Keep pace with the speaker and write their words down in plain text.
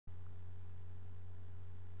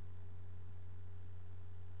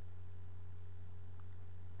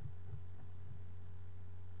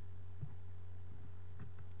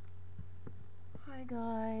Hi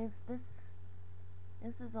guys,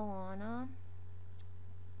 this is Alana,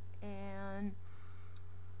 and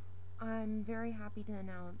I'm very happy to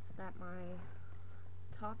announce that my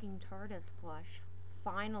talking Tardis plush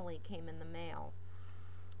finally came in the mail.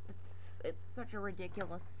 It's such a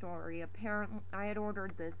ridiculous story. Apparently, I had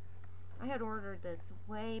ordered this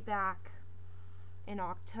way back in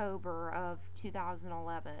October of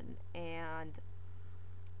 2011, and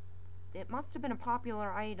it must have been a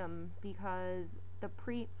popular item because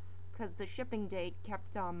the shipping date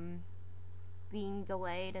kept being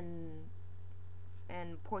delayed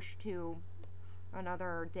and pushed to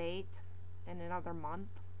another date in another month.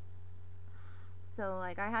 So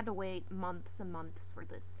like I had to wait months and months for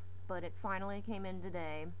this, but it finally came in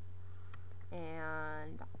today,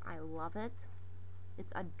 and I love it.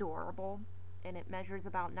 It's adorable, and it measures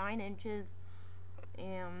about 9 inches,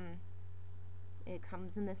 and it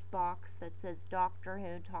comes in this box that says Doctor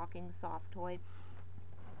Who Talking Soft Toy.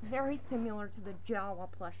 Very similar to the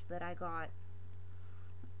Jawa plush that I got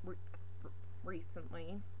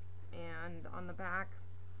recently. And on the back,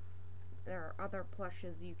 there are other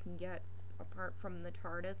plushes you can get apart from the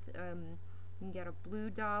Tardis. You can get a blue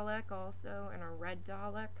Dalek also, and a red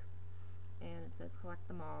Dalek, and it says collect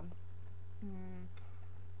them all.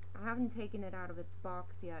 I haven't taken it out of its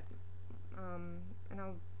box yet,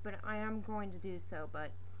 but I am going to do so, but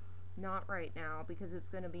not right now, because it's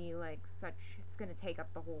going to be like it's going to take up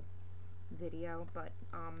the whole video. But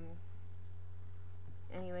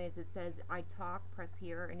anyways, it says I talk, press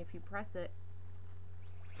here, and if you press it,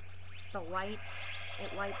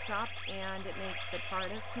 it lights up and it makes the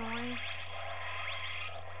Tardis noise.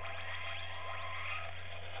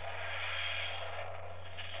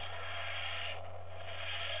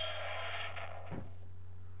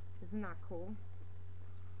 Isn't that cool?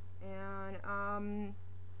 And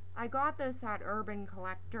I got this at Urban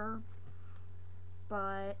Collector,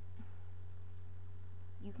 but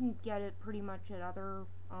you can get it pretty much at other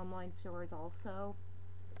online stores also,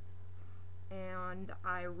 and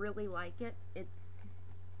I really like it.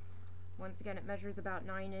 Once again, it measures about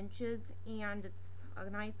 9 inches, and it's a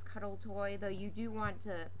nice cuddle toy, though you do want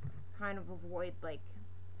to kind of avoid like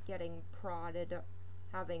getting prodded,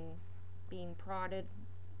 being prodded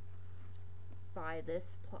by this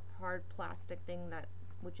hard plastic thing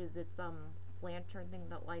which is its lantern thing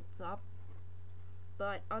that lights up.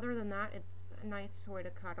 But other than that, it's a nice toy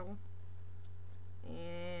to cuddle,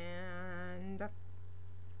 and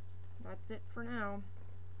that's it for now.